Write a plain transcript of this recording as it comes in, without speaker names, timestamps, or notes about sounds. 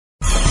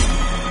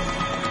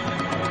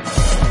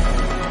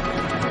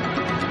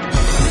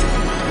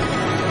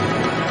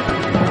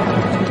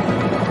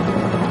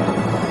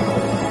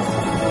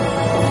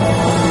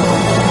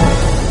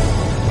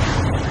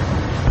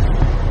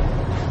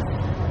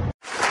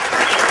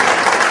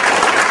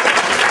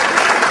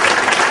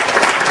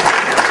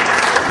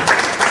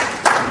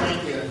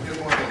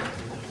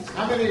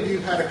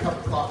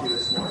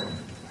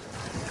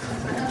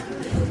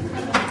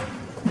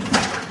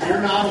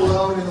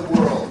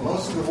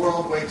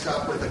world wakes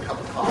up with a cup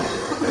of coffee.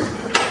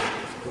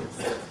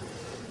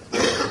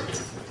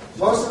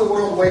 Most of the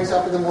world wakes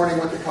up in the morning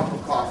with a cup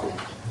of coffee.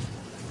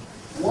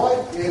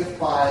 What if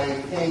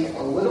by paying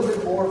a little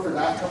bit more for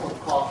that cup of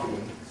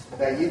coffee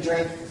that you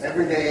drink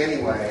every day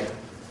anyway,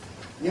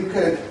 you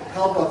could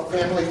help a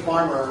family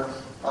farmer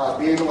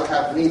be able to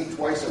have meat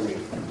twice a week?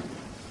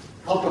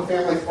 Help a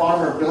family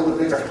farmer build a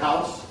bigger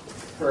house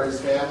for his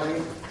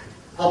family?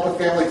 Help a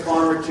family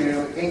farmer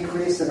to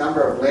increase the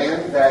number of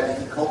land that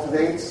he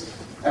cultivates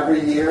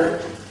every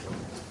year,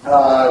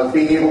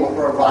 being able to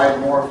provide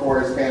more for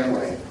his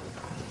family?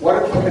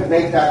 What if you could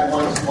make that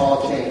one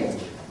small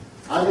change?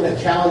 I'm going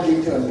to challenge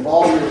you to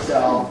involve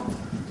yourself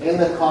in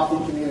the coffee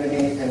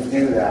community and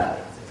do that.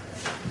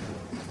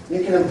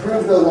 You can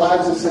improve the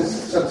lives of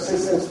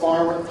subsistence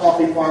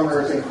coffee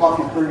farmers in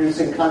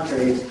coffee-producing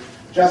countries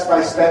just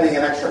by spending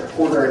an extra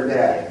quarter a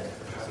day.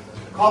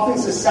 Coffee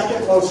is the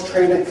second most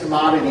traded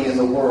commodity in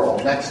the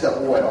world, next to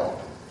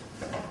oil.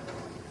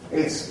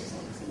 It's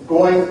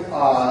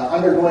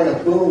undergoing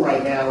a boom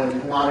right now in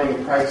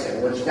commodity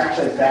pricing, which is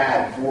actually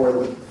bad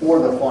for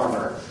the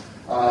farmer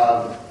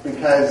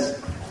because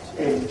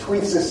it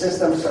tweaks the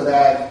system so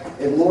that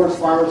it lures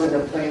farmers into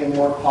planting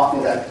more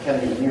coffee that can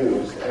be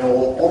used, and it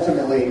will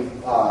ultimately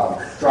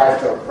drive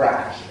to a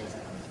crash.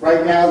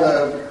 Right now,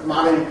 the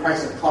commodity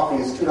price of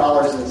coffee is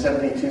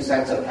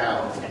 $2.72 a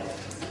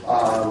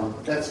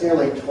pound. That's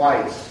nearly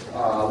twice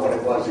what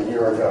it was a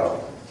year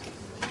ago.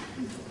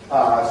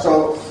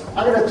 So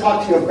I'm going to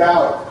talk to you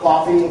about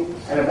coffee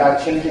and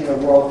about changing the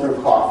world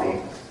through coffee.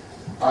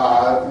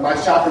 My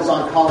shop is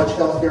on College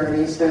Hill here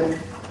in Easton.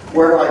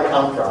 Where do I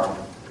come from?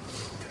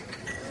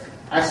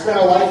 I spent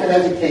a life in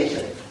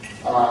education,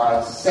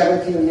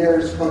 17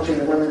 years coaching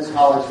the women's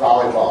college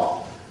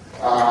volleyball.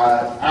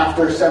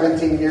 After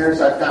 17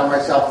 years, I found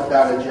myself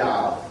without a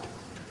job.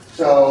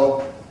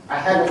 So I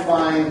had to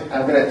find,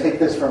 I'm going to take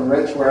this from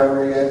Rich,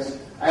 wherever he is,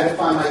 I had to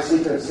find my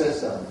secret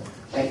system.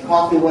 And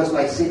coffee was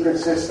my secret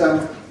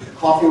system.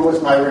 Coffee was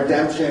my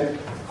redemption.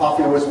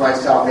 Coffee was my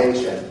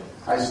salvation.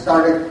 I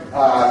started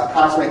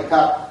Cosmic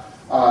Cup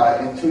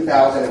in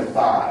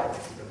 2005.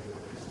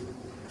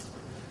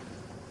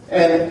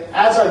 And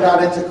as I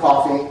got into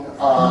coffee,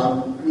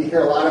 you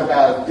hear a lot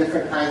about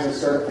different kinds of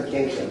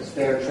certifications: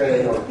 fair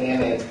trade,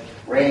 organic,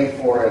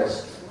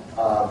 rainforest,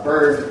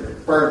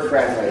 bird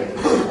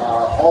friendly,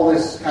 all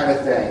this kind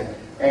of thing.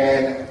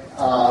 And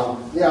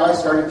I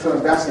started to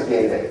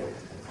investigate it.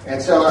 And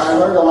so I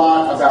learned a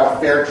lot about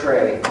fair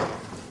trade.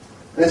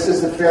 This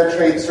is the Fair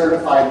Trade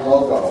Certified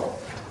logo.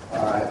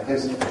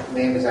 His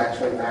name is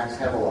actually Max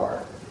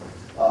Havelaar.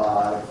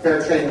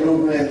 Fair trade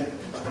movement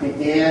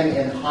began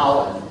in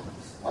Holland.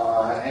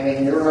 And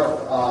in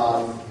Europe,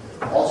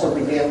 also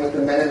began with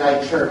the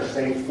Mennonite Church.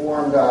 They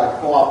formed a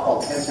co-op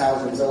called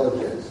 10,000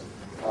 Villages.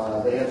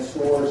 They have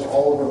stores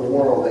all over the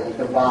world that you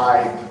can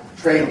buy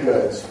trade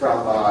goods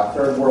from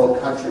third world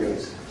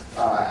countries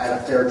at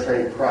a fair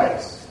trade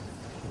price.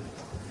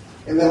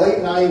 In the late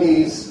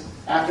 90s,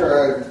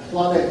 after a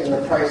plummet in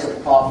the price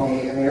of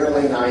coffee in the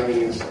early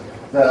 90s,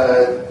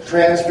 the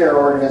Transfair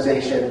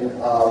organization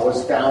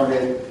was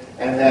founded,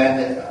 and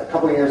then a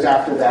couple of years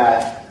after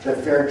that, the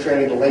Fair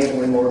Trade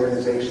Labeling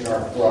Organization,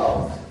 or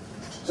FLO.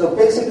 So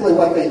basically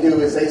what they do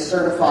is they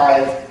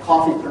certify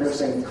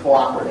coffee-producing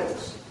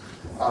cooperatives.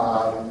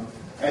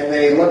 And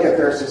they look at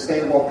their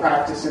sustainable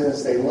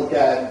practices, they look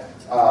at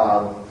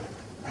how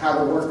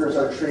the workers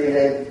are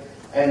treated,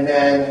 and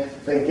then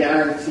they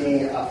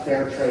guarantee a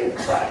fair trade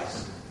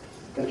price.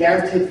 The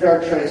guaranteed fair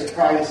trade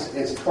price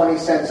is 20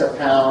 cents a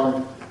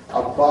pound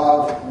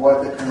above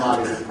what the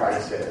commodity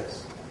price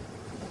is.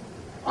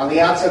 On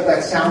the outset,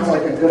 that sounds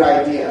like a good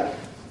idea.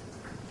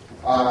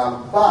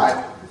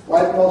 But,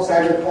 like most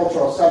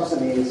agricultural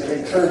subsidies, it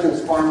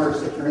encourages farmers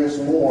to produce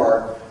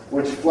more,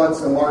 which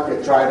floods the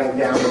market, driving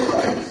down the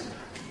price.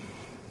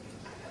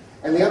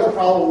 And the other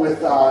problem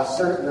with the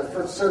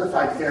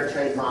certified fair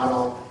trade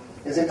model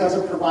is it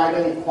doesn't provide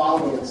any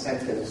quality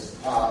incentives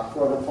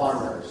for the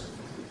farmers.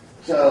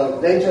 So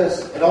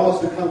it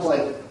almost becomes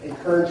like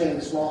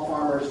encouraging small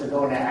farmers to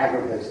go into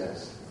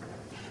agribusiness,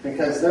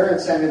 because their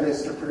incentive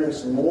is to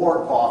produce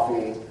more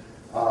coffee,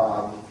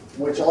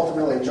 which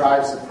ultimately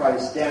drives the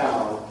price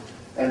down,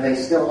 and they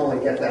still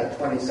only get that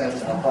 20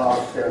 cents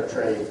above fair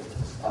trade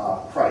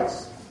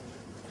price.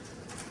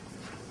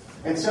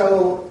 And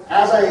so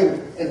as I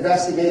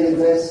investigated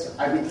this,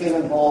 I became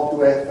involved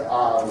with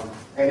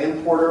an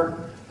importer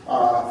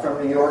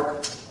from New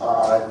York.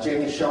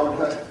 Jamie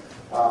Schoenhoek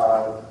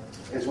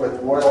is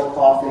with Royal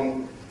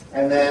Coffee.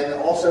 And then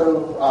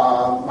also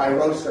my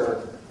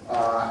roaster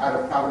out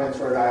of Providence,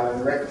 Rhode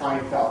Island, Rick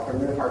Kleinfeld from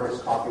New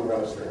Harvest Coffee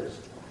Roasters.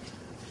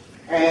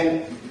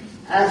 And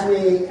as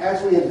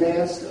we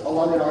advanced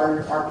along in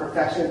our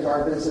professions,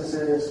 our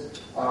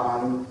businesses,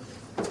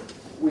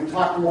 we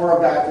talked more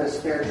about this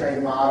fair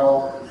trade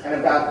model and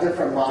about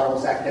different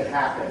models that could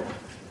happen.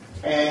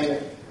 And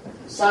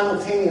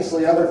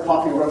simultaneously, other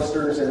coffee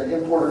roasters and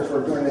importers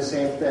were doing the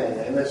same thing.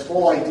 And this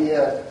whole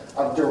idea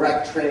of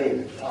direct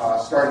trade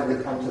started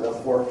to come to the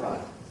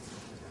forefront.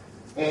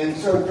 And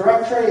so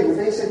direct trade, the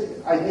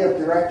basic idea of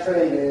direct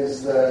trade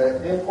is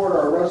the importer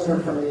or roaster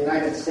from the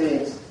United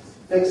States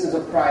fixes a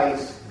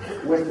price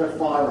with the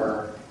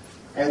farmer,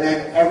 and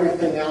then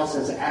everything else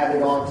is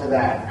added on to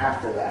that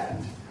after that.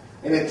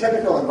 In a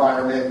typical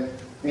environment,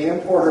 the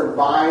importer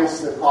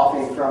buys the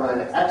coffee from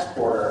an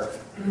exporter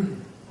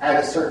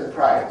at a certain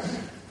price.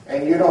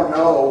 And you don't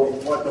know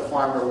what the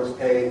farmer was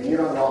paid. You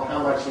don't know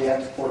how much the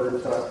exporter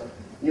took.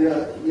 You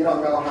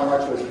don't know how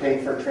much was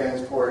paid for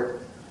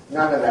transport.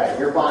 None of that.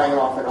 You're buying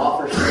off an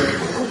offer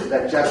sheet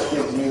that just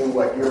gives you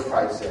what your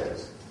price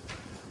is.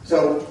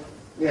 So,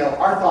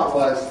 our thought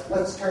was,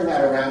 let's turn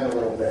that around a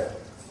little bit.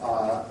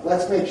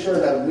 Let's make sure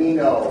that we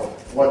know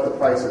what the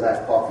price of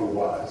that coffee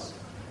was.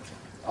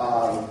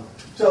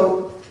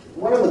 So,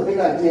 one of the big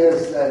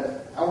ideas that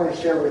I want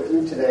to share with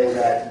you today,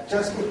 that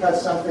just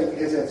because something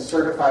isn't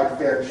certified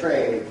fair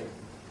trade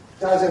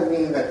doesn't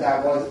mean that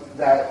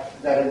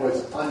it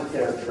was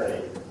unfair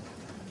trade.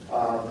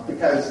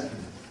 Because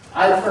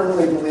I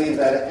firmly believe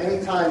that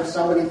anytime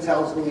somebody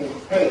tells me,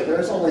 hey,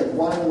 there's only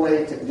one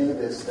way to do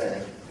this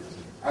thing,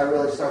 I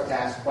really start to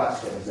ask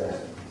questions then.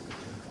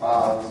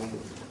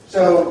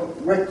 So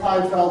Rick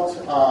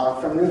Kleinfeld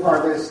from New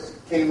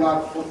Harvest came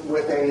up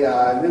with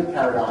a new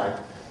paradigm,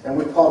 and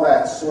we call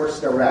that source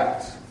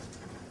direct.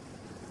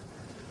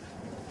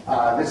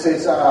 This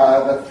is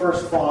the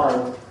first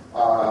farm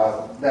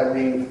that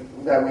we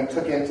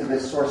took into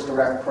this source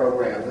direct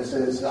program. This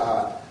is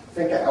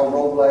Finca El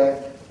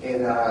Roble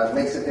in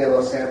Mesa de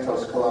los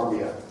Santos,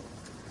 Colombia.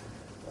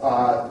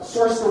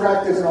 Source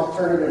direct is an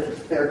alternative to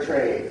fair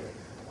trade.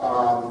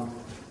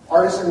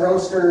 Artisan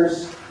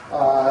roasters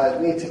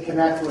need to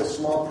connect with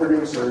small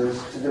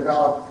producers to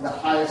develop the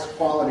highest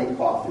quality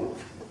coffee.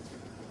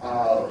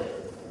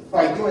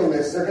 By doing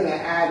this, they're going to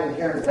add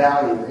inherent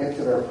value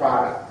into their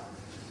product.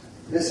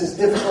 This is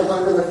difficult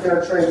under the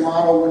fair trade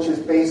model, which is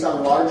based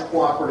on large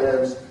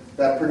cooperatives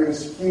that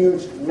produce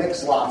huge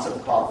mixed lots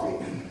of coffee.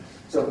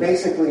 So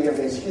basically, you have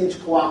these huge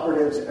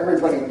cooperatives,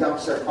 everybody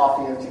dumps their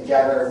coffee in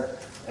together,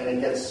 and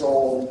it gets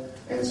sold,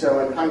 and so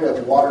it kind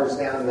of waters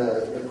down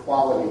the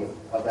quality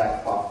of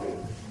that coffee.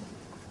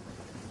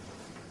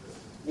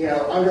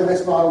 Under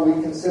this model,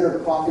 we consider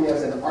coffee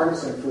as an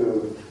artisan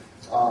food,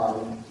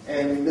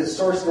 and this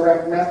source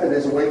direct method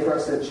is a way for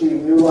us to achieve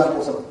new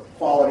levels of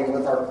quality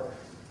with our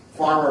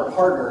farmer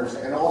partners,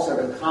 and also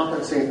to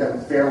compensate them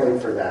fairly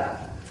for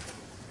that.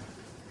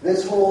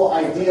 This whole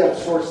idea of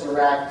source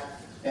direct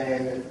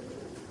and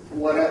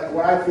what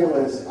I feel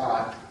is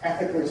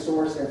ethically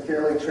sourced and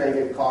fairly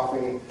traded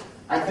coffee,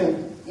 I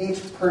think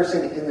each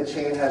person in the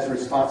chain has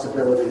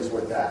responsibilities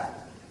with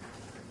that.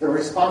 The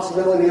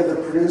responsibility of the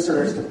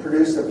producer is to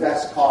produce the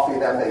best coffee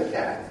that they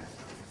can.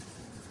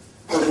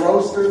 For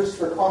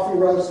coffee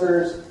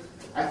roasters,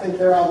 I think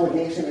their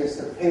obligation is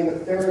to pay the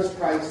fairest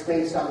price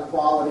based on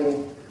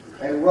quality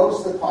and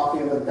roast the coffee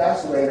in the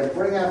best way to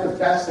bring out the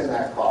best in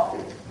that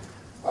coffee.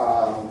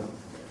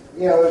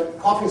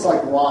 Coffee's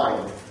like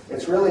wine.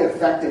 It's really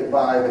affected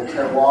by the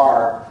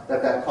terroir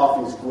that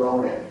coffee's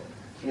grown in.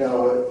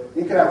 You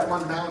could have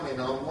one mountain,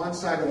 and on one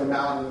side of the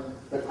mountain,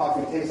 the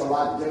coffee tastes a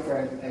lot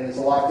different and is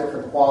a lot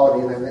different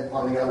quality than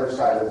on the other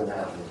side of the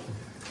mountain.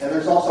 And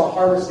there's also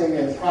harvesting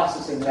and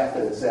processing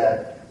methods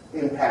that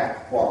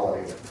impact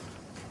quality.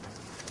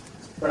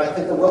 But I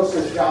think the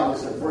roaster's job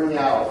is to bring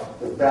out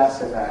the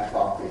best in that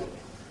coffee.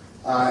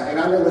 And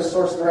under the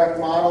source direct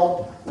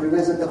model, we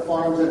visit the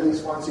farms at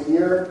least once a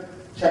year,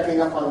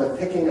 checking up on the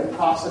picking and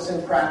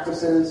processing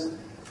practices,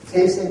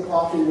 tasting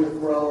coffee with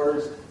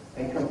growers,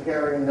 and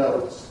comparing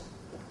notes.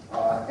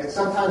 And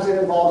sometimes it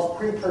involves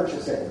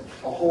pre-purchasing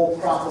a whole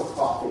crop of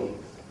coffee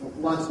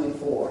months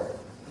before.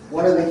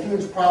 One of the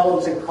huge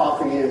problems in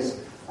coffee is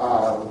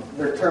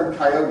they're termed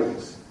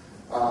coyotes.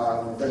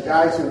 The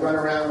guys who run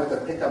around with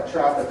a pickup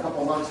truck a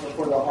couple months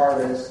before the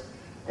harvest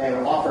and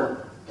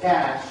offer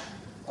cash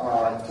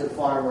to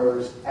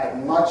farmers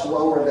at much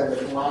lower than the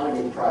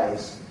commodity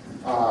price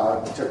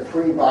to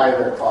pre-buy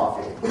their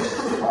coffee.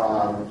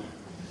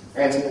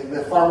 And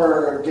the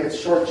farmer gets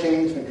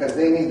shortchanged because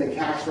they need the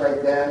cash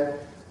right then,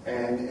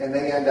 and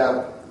they end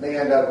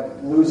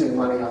up losing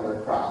money on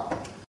their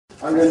crop.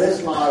 Under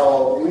this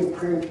model, we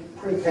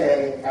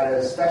prepay at an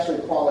especially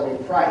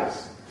quality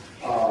price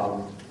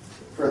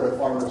for the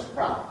farmer's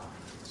crop.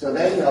 So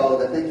they know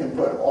that they can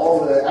put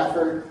all the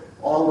effort,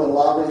 all the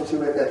love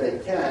into it that they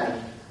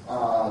can,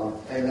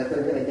 and that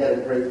they're going to get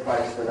a great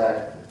price for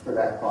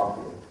that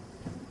coffee.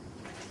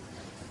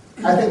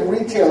 I think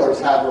retailers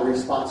have a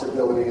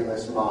responsibility in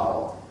this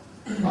model.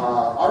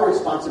 Our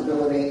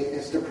responsibility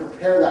is to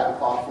prepare that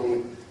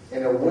coffee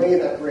in a way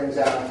that brings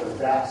out the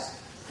best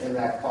in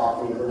that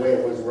coffee, the way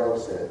it was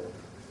roasted.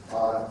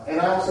 And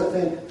I also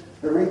think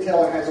the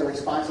retailer has a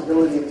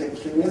responsibility to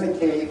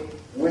communicate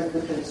with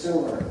the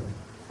consumer.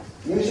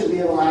 You should be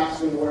able to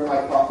ask me where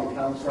my coffee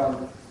comes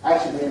from. I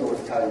should be able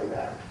to tell you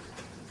that.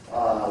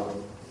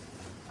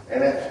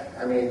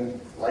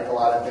 Like a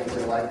lot of things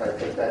in life, I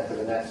take that to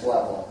the next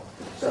level.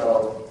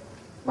 So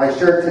my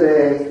shirt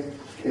today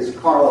is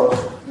Carlos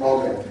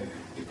Logan.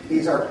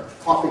 he's our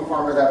coffee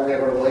farmer that we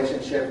have a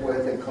relationship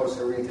with in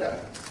Costa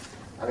Rica.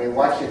 I mean,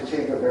 why should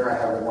Che Guevara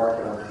have the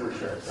market on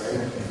T-shirts,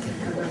 right?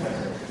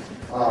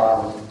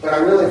 But I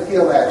really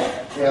feel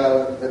that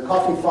the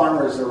coffee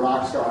farmer is the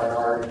rock star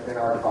in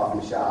our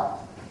coffee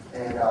shop,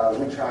 and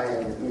we try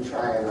and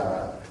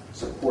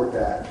support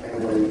that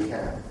any way we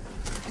can.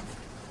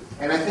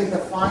 And I think the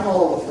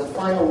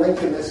final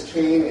link in this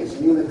chain is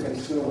you, the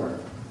consumer.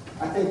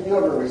 I think you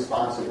have a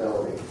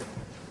responsibility.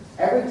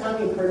 Every time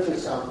you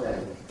purchase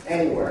something,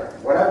 anywhere,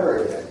 whatever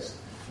it is,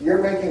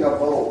 you're making a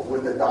vote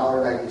with the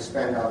dollar that you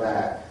spend on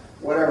that,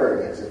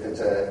 whatever it is. If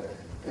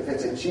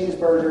it's a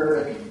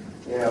cheeseburger,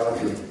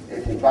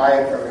 if you buy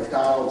it from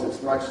McDonald's,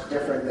 it's much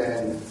different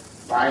than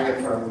buying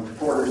it from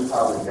Porter's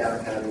Pub in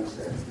downtown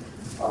Easton.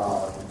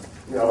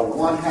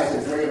 One has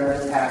a greater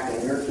impact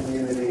in your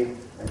community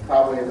and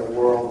probably in the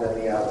world than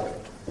the other.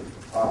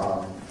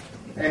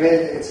 And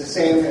it's the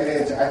same, and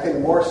it's, I think,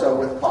 more so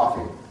with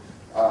coffee.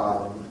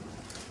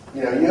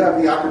 You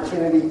have the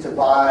opportunity to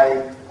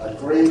buy a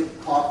great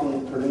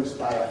coffee produced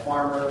by a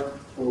farmer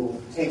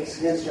who takes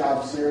his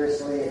job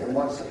seriously and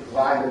wants to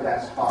provide the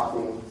best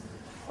coffee.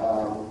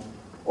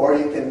 Or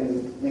you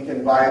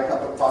can buy a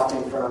cup of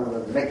coffee from the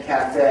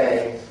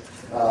McCafe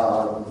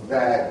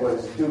that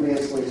was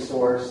dubiously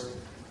sourced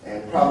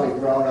and probably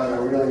grown on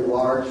a really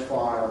large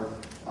farm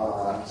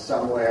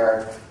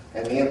somewhere,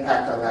 and the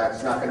impact on that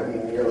is not going to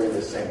be nearly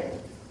the same.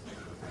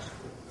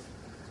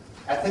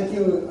 I think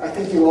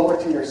you owe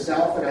it to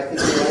yourself, and I think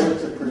you owe it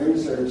to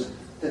producers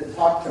to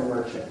talk to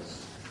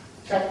merchants.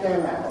 Check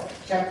them out.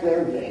 Check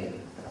their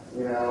game.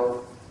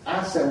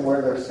 Ask them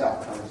where their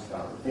stuff comes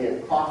from, be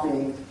it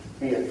coffee,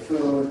 be it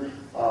food,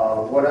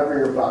 whatever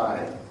you're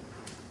buying.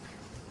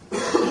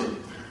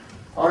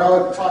 I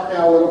want to talk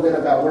now a little bit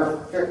about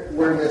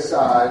where this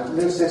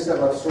new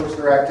system of Source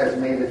Direct has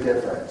made a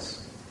difference.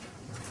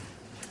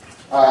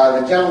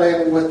 The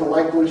gentleman with the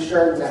light blue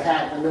shirt and the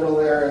hat in the middle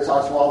there is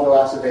Osvaldo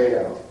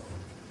Acevedo.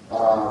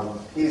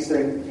 He's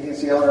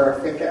the owner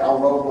of Finca El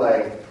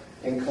Roble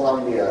in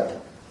Colombia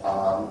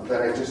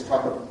that I just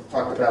talked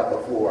about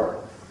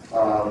before.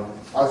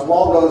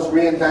 Osvaldo's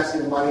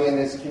reinvested money in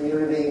his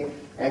community,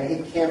 and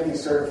he can't be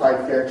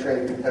certified fair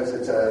trade because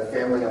it's a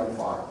family-owned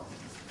farm.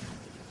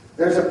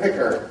 There's a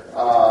picker.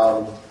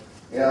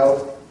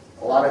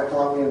 A lot of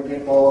Colombian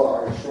people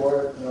are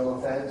short, no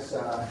offense.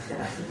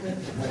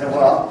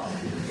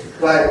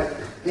 But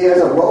he has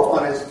a rope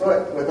on his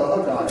foot with a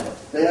hook on it.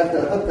 They have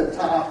to hook the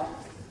top,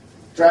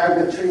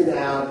 drag the tree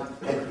down,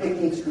 and pick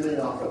each green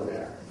off of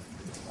there.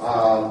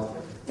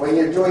 When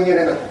you're doing it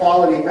in a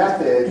quality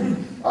method,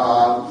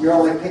 you're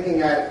only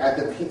picking at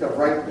the peak of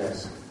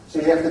ripeness. So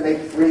you have to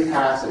make 3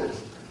 passes.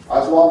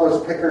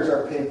 Osvaldo's pickers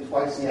are paid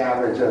twice the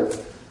average of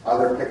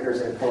other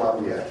pickers in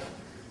Colombia.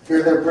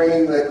 Here they're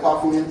bringing the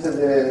coffee into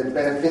the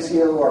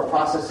beneficio or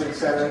processing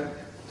center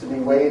to be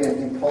weighed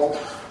and depulped.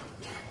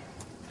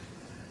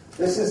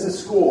 This is the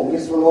school.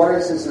 Mis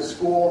Valores is the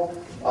school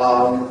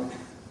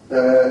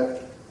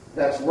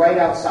that's right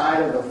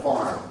outside of the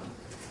farm.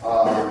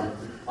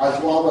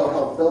 Osvaldo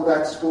helped build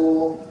that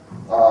school.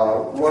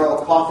 Royal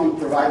Coffee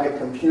provided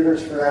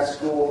computers for that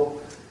school.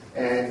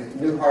 And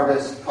New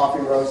Harvest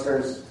Coffee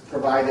Roasters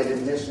provided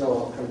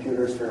additional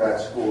computers for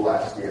that school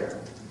last year.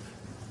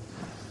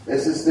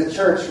 This is the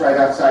church right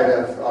outside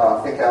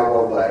of Finca El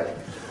Roble.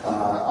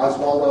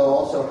 Osvaldo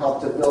also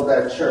helped to build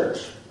that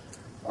church.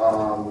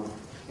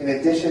 In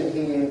addition,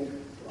 he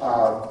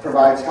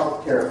provides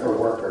health care for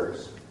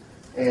workers.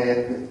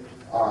 And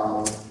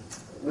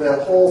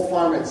the whole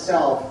farm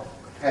itself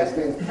has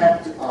been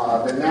kept,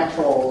 the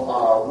natural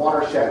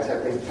watersheds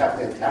have been kept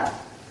intact.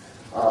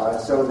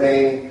 So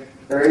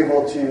they're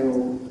able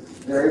to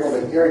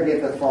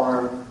irrigate the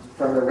farm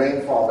from the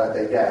rainfall that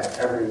they get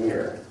every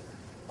year.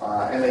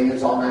 And they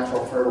use all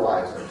natural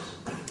fertilizers.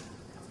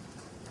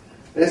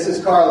 This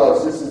is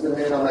Carlos. This is the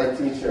man on my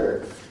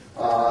t-shirt.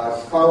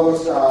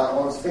 Carlos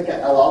owns Finca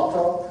El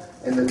Alto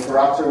in the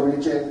Carazo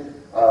region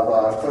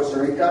of Costa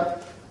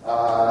Rica.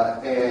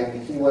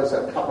 And he was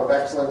a Cup of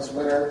Excellence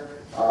winner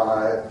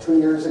 2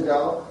 years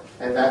ago.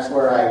 And that's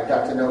where I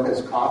got to know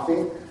his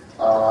coffee.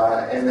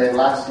 And then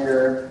last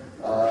year,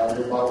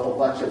 we bought a whole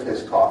bunch of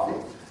his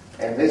coffee.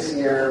 And this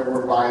year,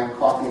 we're buying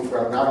coffee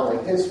from not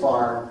only his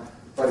farm,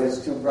 but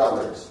his 2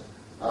 brothers.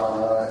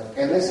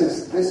 And this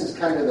is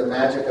kind of the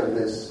magic of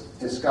this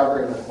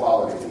discovering the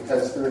quality,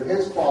 because through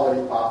his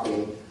quality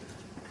coffee,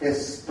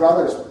 his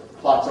brother's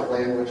plots of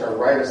land, which are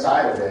right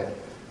aside of it,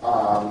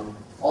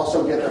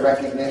 also get the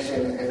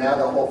recognition, and now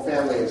the whole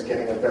family is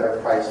getting a better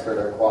price for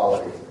their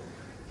quality.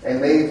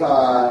 And they've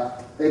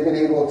been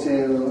able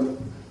to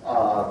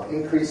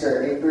increase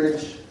their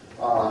acreage,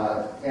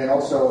 and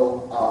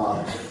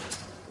also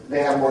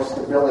they have more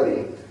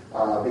stability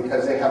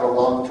because they have a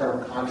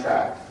long-term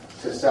contract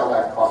to sell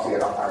that coffee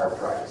at a higher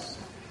price.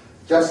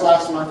 Just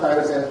last month, I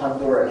was in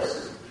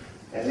Honduras,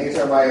 and these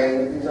are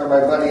my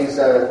buddies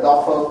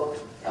Adolfo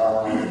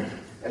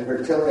and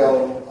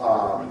Virgilio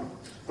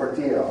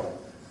Portillo.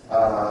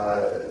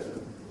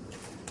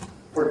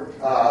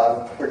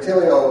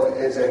 Portillo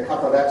is a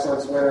Cup of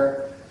Excellence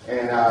winner.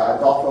 and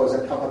Adolfo is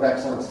a Cup of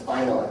Excellence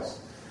finalist.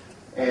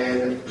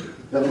 And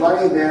the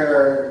money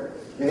there,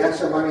 the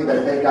extra money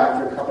that they got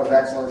through Cup of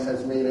Excellence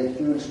has made a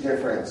huge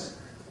difference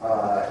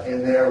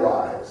in their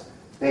lives.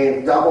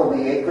 They've doubled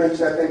the acreage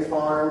that they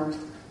farmed.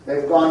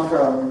 They've gone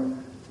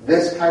from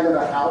this kind of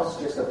a house,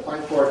 just a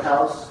plank board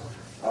house,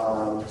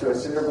 to a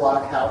cinder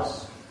block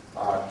house,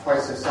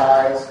 twice the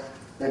size.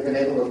 They've been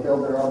able to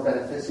build their own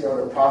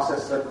beneficio to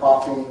process their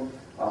coffee,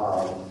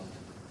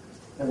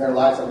 and their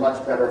lives are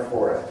much better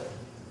for it.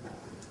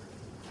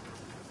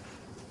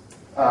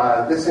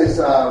 This is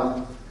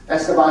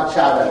Esteban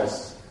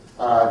Chavez.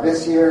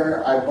 This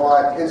year I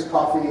bought his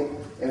coffee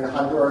in the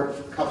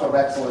Honduras Cup of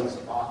Excellence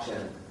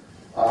auction.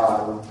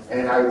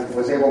 And I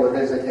was able to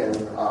visit him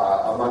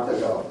a month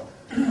ago.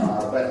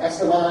 But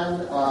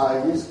Esteban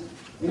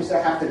used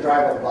to have to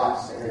drive a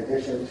bus in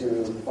addition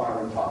to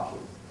farming coffee.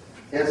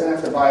 He doesn't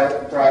have to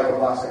drive a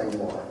bus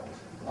anymore.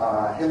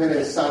 Him and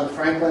his son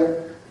Franklin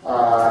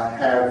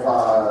have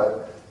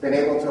been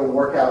able to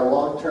work out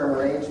long-term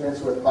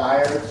arrangements with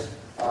buyers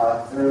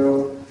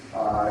through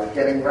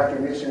getting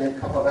recognition in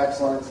Cup of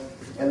Excellence,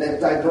 and they've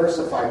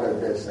diversified their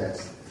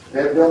business.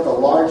 They've built a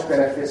large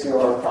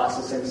beneficio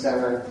processing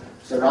center,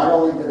 so not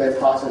only do they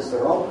process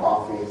their own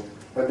coffee,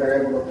 but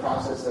they're able to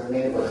process their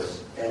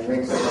neighbors and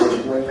make some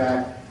money doing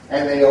that,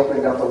 and they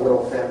opened up a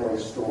little family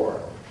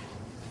store.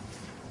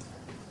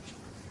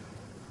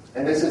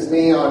 And this is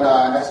me on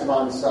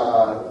Esteban's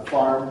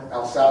farm,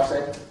 El Sauce,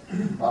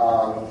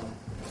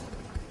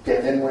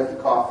 getting in with the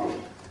coffee.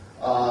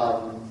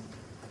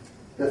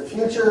 The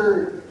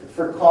future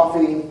for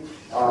coffee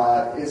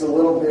is a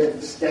little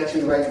bit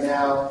sketchy right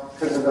now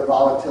because of the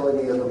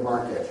volatility of the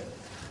market.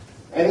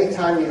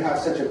 Anytime you have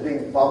such a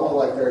big bubble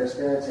like they're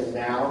experiencing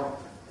now,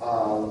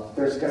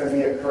 there's going to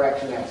be a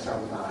correction at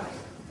some time.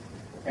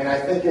 And I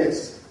think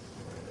it's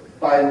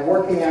by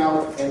working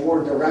out a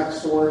more direct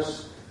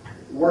source,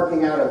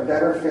 working out a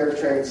better fair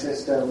trade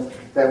system,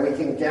 that we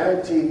can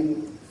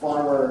guarantee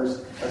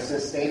farmers a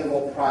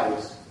sustainable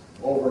price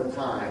over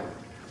time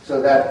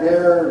so that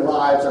their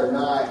lives are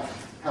not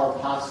held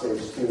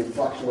hostage to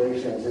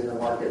fluctuations in the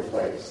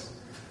marketplace.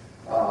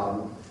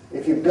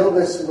 If you build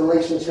this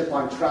relationship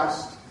on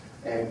trust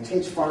and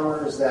teach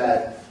farmers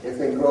that if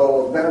they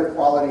grow a better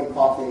quality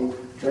coffee,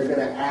 they're going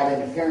to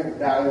add inherent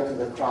value to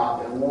the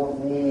crop and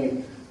won't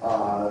need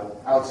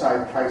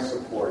outside price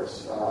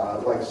supports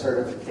like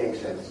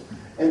certifications.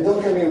 And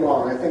don't get me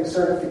wrong, I think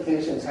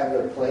certifications have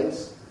their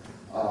place.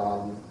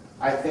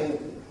 I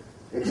think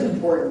it's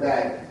important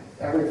that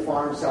every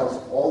farm sells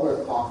all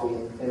their coffee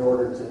in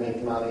order to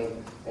make money,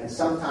 and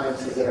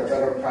sometimes to get a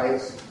better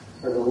price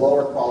for the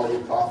lower quality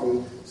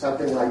coffee,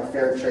 something like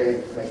fair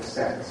trade makes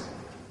sense.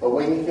 But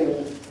when you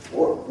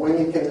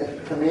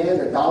can command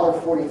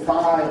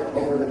 $1.45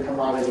 over the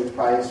commodity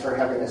price for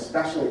having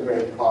especially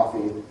great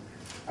coffee,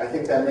 I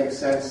think that makes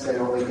sense than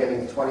only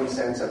getting 20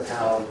 cents a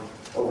pound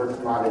over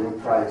commodity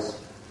price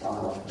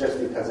just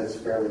because it's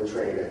fairly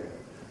traded.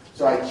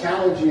 So I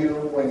challenge you,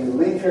 when you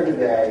leave here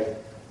today,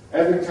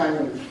 every time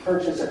you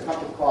purchase a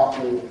cup of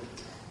coffee,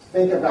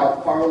 think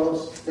about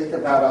Carlos, think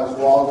about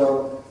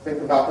Oswaldo,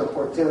 think about the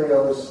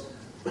Portillos,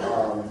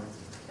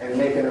 and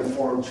make an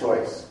informed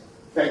choice.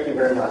 Thank you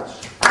very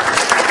much.